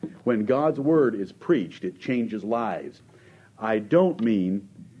Bible. When God's word is preached, it changes lives. I don't mean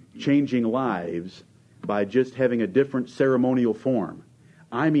changing lives by just having a different ceremonial form.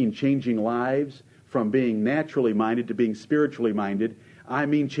 I mean changing lives from being naturally minded to being spiritually minded. I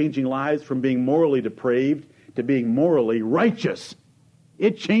mean changing lives from being morally depraved to being morally righteous.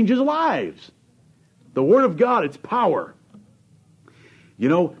 It changes lives. The Word of God, its power.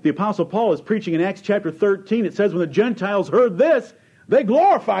 The Apostle Paul is preaching in Acts chapter 13. It says when the Gentiles heard this, they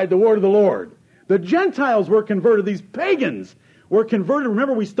glorified the word of the Lord. The Gentiles were converted. These pagans were converted.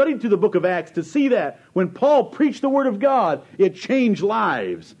 Remember, we studied through the book of Acts to see that when Paul preached the Word of God, it changed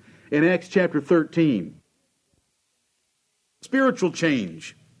lives in Acts chapter 13. Spiritual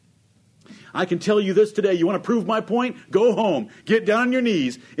change. I can tell you this today. You want to prove my point? Go home. Get down on your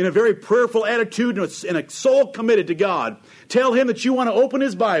knees in a very prayerful attitude and a soul committed to God. Tell Him that you want to open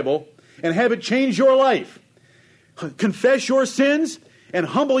His Bible and have it change your life. Confess your sins and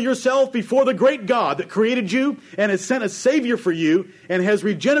humble yourself before the great God that created you and has sent a Savior for you and has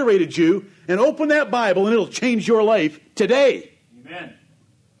regenerated you, and open that Bible and it'll change your life today. Amen.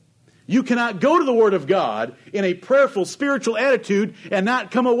 You cannot go to the Word of God in a prayerful spiritual attitude and not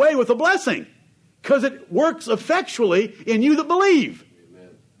come away with a blessing, because it works effectually in you that believe. Amen.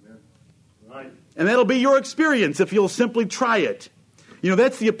 Right. And that'll be your experience if you'll simply try it.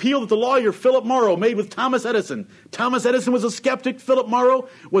 That's the appeal that the lawyer Philip Morrow made with Thomas Edison. Thomas Edison was a skeptic. Philip Morrow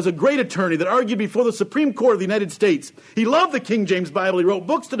was a great attorney that argued before the Supreme Court of the United States. He loved the King James Bible. He wrote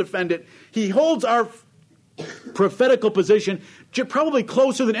books to defend it. He holds our prophetical position probably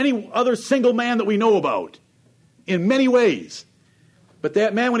closer than any other single man that we know about in many ways. But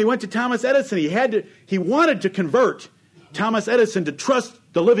that man, when he went to Thomas Edison, he wanted to convert Thomas Edison to trust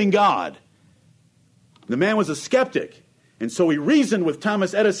the living God. The man was a skeptic. And so he reasoned with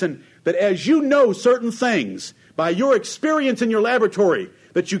Thomas Edison that as you know certain things by your experience in your laboratory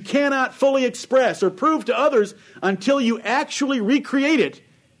that you cannot fully express or prove to others until you actually recreate it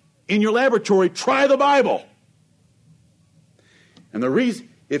in your laboratory, try the Bible. And the reason,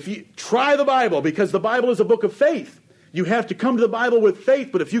 if you try the Bible, because the Bible is a book of faith, you have to come to the Bible with faith.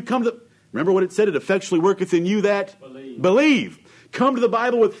 But if you come to, remember what it said, it effectually worketh in you that believe. Come to the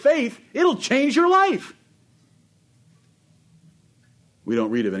Bible with faith, it'll change your life. We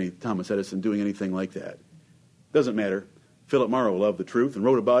don't read of any Thomas Edison doing anything like that. Doesn't matter. Philip Marlowe loved the truth and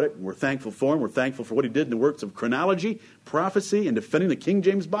wrote about it, and we're thankful for him. We're thankful for what he did in the works of chronology, prophecy, and defending the King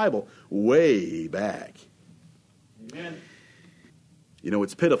James Bible way back. Amen. You know,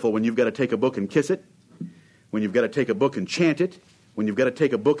 it's pitiful when you've got to take a book and kiss it, when you've got to take a book and chant it, when you've got to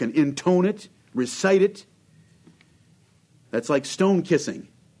take a book and intone it, recite it. That's like stone kissing.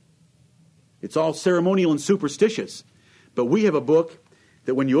 It's all ceremonial and superstitious. But we have a book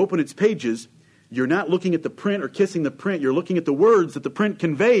that when you open its pages, you're not looking at the print or kissing the print. You're looking at the words that the print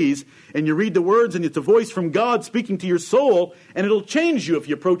conveys, and you read the words, and it's a voice from God speaking to your soul, and it'll change you if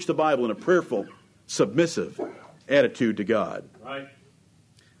you approach the Bible in a prayerful, submissive attitude to God. Right.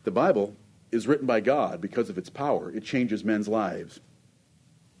 The Bible is written by God because of its power. It changes men's lives.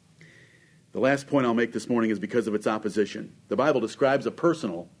 The last point I'll make this morning is because of its opposition. The Bible describes a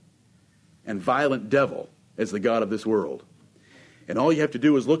personal and violent devil as the god of this world. And all you have to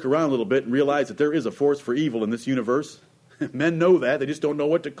do is look around a little bit and realize that there is a force for evil in this universe. Men know that. They just don't know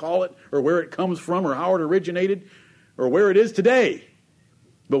what to call it or where it comes from or how it originated or where it is today.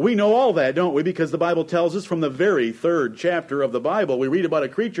 But we know all that, don't we? Because the Bible tells us from the very third chapter of the Bible, we read about a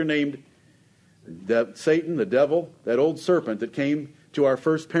creature named Satan, the devil, that old serpent that came to our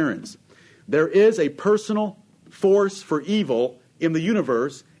first parents. There is a personal force for evil in the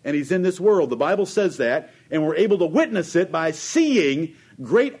universe, and he's in this world. The Bible says that, and we're able to witness it by seeing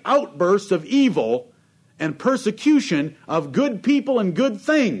great outbursts of evil and persecution of good people and good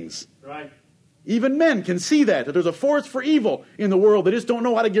things. Right. Even men can see that there's a force for evil in the world. They just don't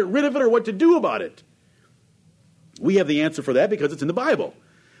know how to get rid of it or what to do about it. We have the answer for that because it's in the Bible.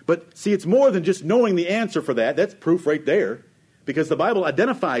 But see, it's more than just knowing the answer for that. That's proof right there. Because the Bible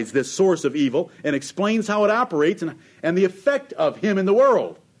identifies this source of evil and explains how it operates and the effect of him in the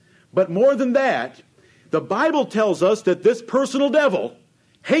world. But more than that, the Bible tells us that this personal devil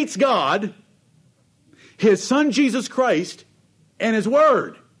hates God, his Son Jesus Christ, and his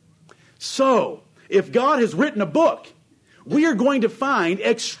Word. So, if God has written a book, we are going to find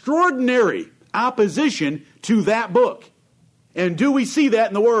extraordinary opposition to that book. And do we see that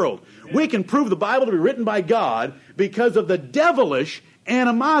in the world? We can prove the Bible to be written by God because of the devilish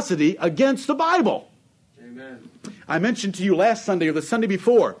animosity against the Bible. Amen. I mentioned to you last Sunday or the Sunday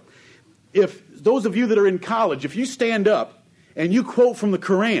before, if those of you that are in college, if you stand up and you quote from the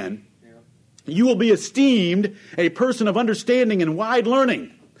Quran, you will be esteemed a person of understanding and wide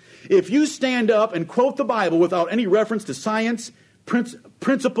learning. If you stand up and quote the Bible without any reference to science,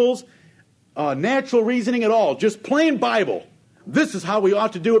 principles, natural reasoning at all, just plain Bible, this is how we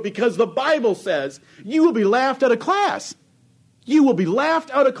ought to do it because the Bible says you will be laughed out of class. You will be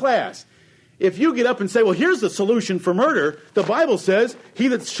laughed out of class. If you get up and say, well, here's the solution for murder, the Bible says, he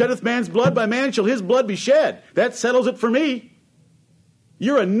that sheddeth man's blood, by man shall his blood be shed. That settles it for me.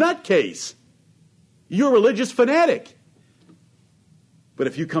 You're a nutcase. You're a religious fanatic. But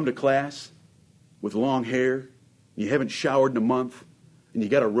if you come to class with long hair, you haven't showered in a month, and you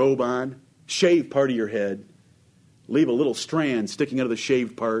got a robe on, shave part of your head, leave a little strand sticking out of the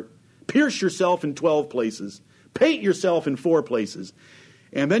shaved part, pierce yourself in 12 places, paint yourself in 4 places,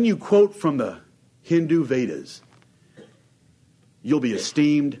 and then you quote from the Hindu Vedas, you'll be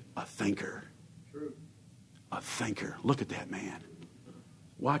esteemed a thinker. True. A thinker. Look at that man.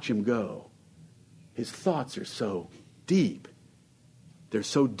 Watch him go. His thoughts are so deep. They're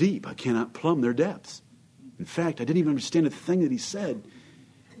so deep, I cannot plumb their depths. In fact, I didn't even understand a thing that he said.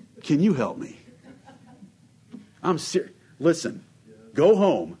 Can you help me? I'm serious. Listen, go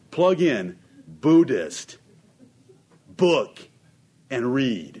home, plug in Buddhist book, and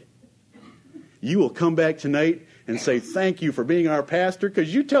read. You will come back tonight and say, thank you for being our pastor,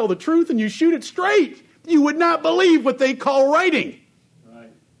 because you tell the truth and you shoot it straight. You would not believe what they call writing.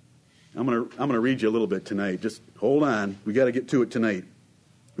 Right. I'm gonna read you a little bit tonight. Just hold on. We got to get to it tonight.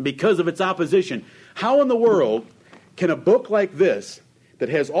 Because of its opposition, how in the world can a book like this, that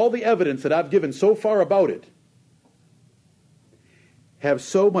has all the evidence that I've given so far about it, have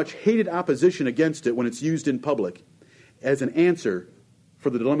so much hated opposition against it when it's used in public as an answer for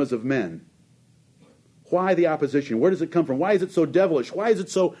the dilemmas of men? Why the opposition? Where does it come from? Why is it so devilish? Why is it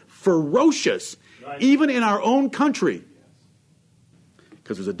so ferocious, Right. even in our own country?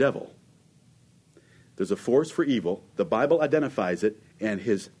 Because there's a devil. There's a force for evil. The Bible identifies it, and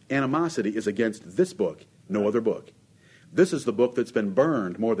his animosity is against this book, no other book. This is the book that's been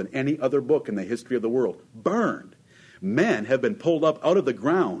burned more than any other book in the history of the world. Burned. Men have been pulled up out of the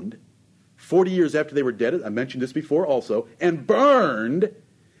ground 40 years after they were dead, I mentioned this before also, and burned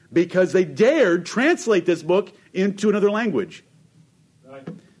because they dared translate this book into another language. Right.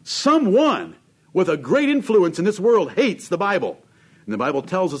 Someone with a great influence in this world hates the Bible. And the Bible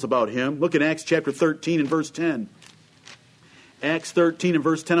tells us about him. Look at Acts chapter 13 and verse 10. Acts 13 and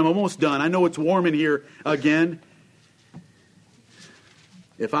verse 10. I'm almost done. I know it's warm in here again.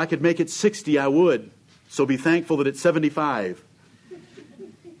 If I could make it 60, I would. So be thankful that it's 75.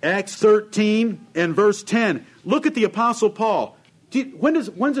 Acts 13 and verse 10. Look at the Apostle Paul.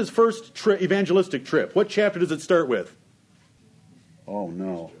 When's his first evangelistic trip? What chapter does it start with? Oh,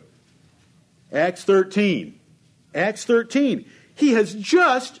 no. Acts 13. Acts 13. He has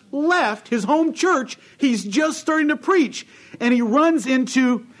just left his home church. He's just starting to preach. And he runs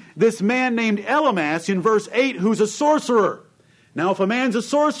into this man named Elymas in verse 8 who's a sorcerer. Now, if a man's a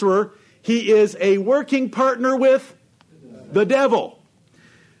sorcerer, he is a working partner with the devil.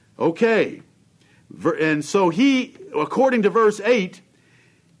 Okay. And so he, according to verse 8,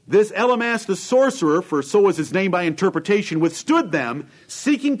 this Elymas the sorcerer, for so was his name by interpretation, withstood them,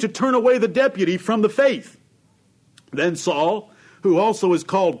 seeking to turn away the deputy from the faith. Then Saul, who also is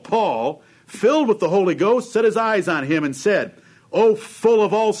called Paul, filled with the Holy Ghost, set his eyes on him and said, O full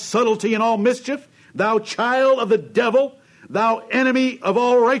of all subtlety and all mischief, thou child of the devil, thou enemy of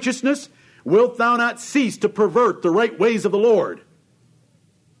all righteousness, wilt thou not cease to pervert the right ways of the Lord?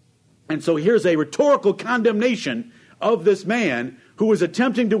 And so here's a rhetorical condemnation of this man who is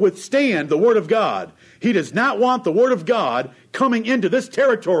attempting to withstand the Word of God. He does not want the Word of God coming into this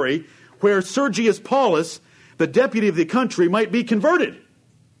territory where Sergius Paulus, the deputy of the country, might be converted.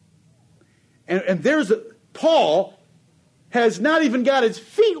 And Paul has not even got his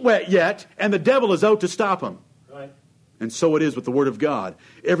feet wet yet, and the devil is out to stop him. Right. And so it is with the Word of God.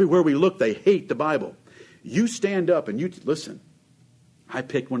 Everywhere we look, they hate the Bible. You stand up and you listen. I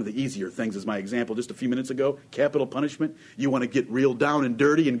picked one of the easier things as my example just a few minutes ago, capital punishment. You want to get real down and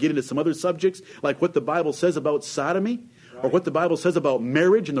dirty and get into some other subjects, like what the Bible says about sodomy, or what the Bible says about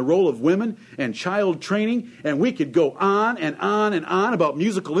marriage and the role of women and child training, and we could go on and on and on about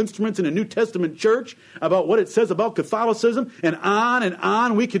musical instruments in a New Testament church, about what it says about Catholicism, and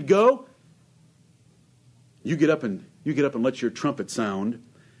on we could go. You get up and let your trumpet sound.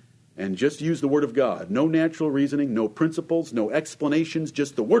 And just use the Word of God. No natural reasoning, no principles, no explanations,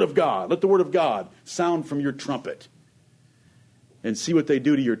 just the Word of God. Let the Word of God sound from your trumpet. And see what they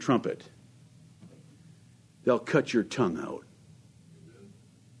do to your trumpet. They'll cut your tongue out.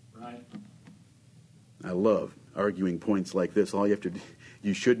 Right. I love arguing points like this. All you have to do,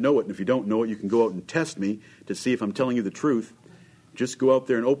 you should know it. And if you don't know it, you can go out and test me to see if I'm telling you the truth. Just go out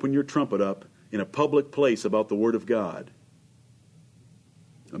there and open your trumpet up in a public place about the Word of God.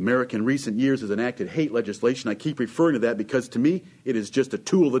 America in recent years has enacted hate legislation. I keep referring to that because to me it is just a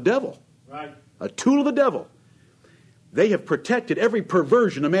tool of the devil. Right. A tool of the devil. They have protected every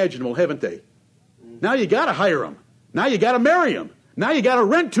perversion imaginable, haven't they? Now you got to hire them. Now you got to marry them. Now you got to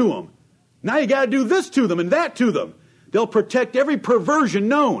rent to them. Now you got to do this to them and that to them. They'll protect every perversion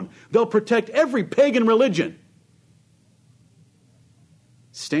known. They'll protect every pagan religion.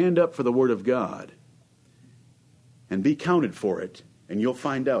 Stand up for the Word of God and be counted for it. And you'll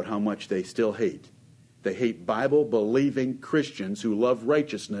find out how much they still hate. They hate Bible-believing Christians who love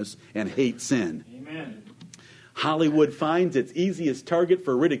righteousness and hate sin. Amen. Hollywood finds its easiest target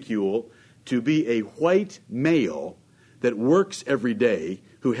for ridicule to be a white male that works every day,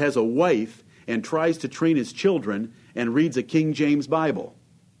 who has a wife and tries to train his children and reads a King James Bible.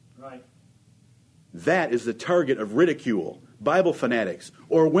 Right. That is the target of ridicule. Bible fanatics,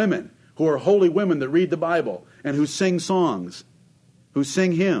 or women who are holy women that read the Bible and who sing songs, who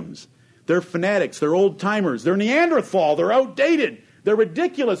sing hymns. They're fanatics, they're old-timers, they're Neanderthal, they're outdated, they're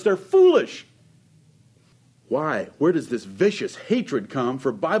ridiculous, they're foolish. Why? Where does this vicious hatred come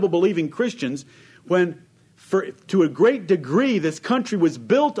for Bible-believing Christians when, to a great degree, this country was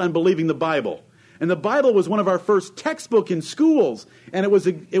built on believing the Bible? And the Bible was one of our first textbooks in schools, and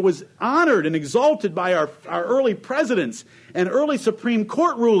it was honored and exalted by our early presidents and early Supreme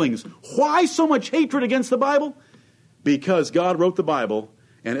Court rulings. Why so much hatred against the Bible? Because God wrote the Bible,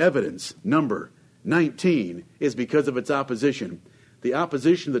 and evidence, number 19, is because of its opposition. The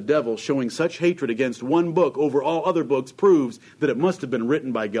opposition of the devil showing such hatred against one book over all other books proves that it must have been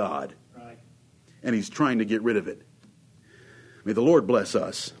written by God. Right. And he's trying to get rid of it. May the Lord bless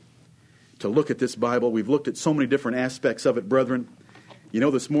us to look at this Bible. We've looked at so many different aspects of it, brethren. You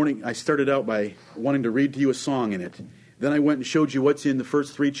know, this morning I started out by wanting to read to you a song in it. Then I went and showed you what's in the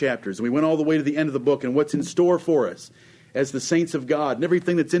first 3 chapters. And we went all the way to the end of the book and what's in store for us as the saints of God. And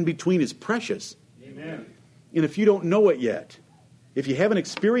everything that's in between is precious. Amen. And if you don't know it yet, if you haven't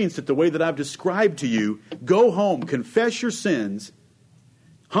experienced it the way that I've described to you, go home, confess your sins,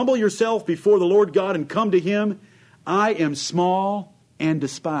 humble yourself before the Lord God and come to Him. I am small and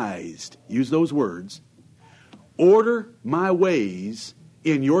despised. Use those words. order my ways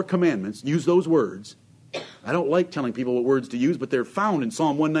in your commandments. Use those words. I don't like telling people what words to use, but they're found in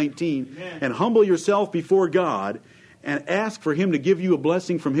Psalm 119. Amen. And humble yourself before God and ask for Him to give you a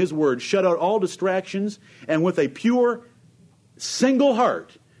blessing from His Word. Shut out all distractions, and with a pure, single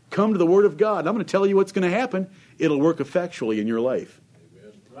heart, come to the Word of God. And I'm going to tell you what's going to happen. It'll work effectually in your life.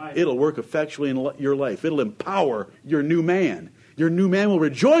 Right. It'll work effectually in your life. It'll empower your new man. Your new man will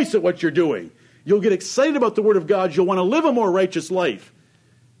rejoice at what you're doing. You'll get excited about the Word of God. You'll want to live a more righteous life.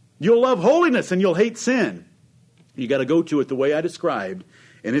 You'll love holiness and you'll hate sin. You got to go to it the way I described,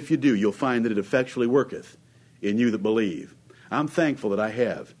 and if you do, you'll find that it effectually worketh in you that believe. I'm thankful that I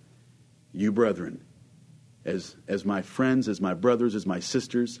have you brethren as my friends, as my brothers, as my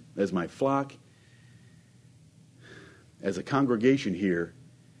sisters, as my flock, as a congregation here,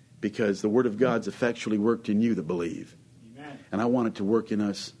 because the Word of God's effectually worked in you that believe. Amen. And I want it to work in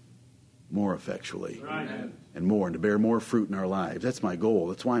us more effectually. Right. And more, and to bear more fruit in our lives. That's my goal.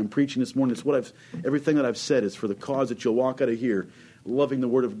 That's why I'm preaching this morning. It's what everything that I've said is for the cause that you'll walk out of here loving the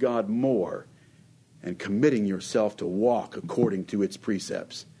Word of God more and committing yourself to walk according to its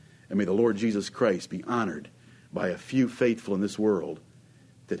precepts. And may the Lord Jesus Christ be honored by a few faithful in this world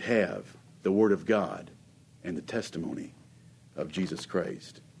that have the Word of God and the testimony of Jesus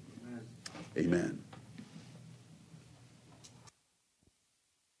Christ. Amen.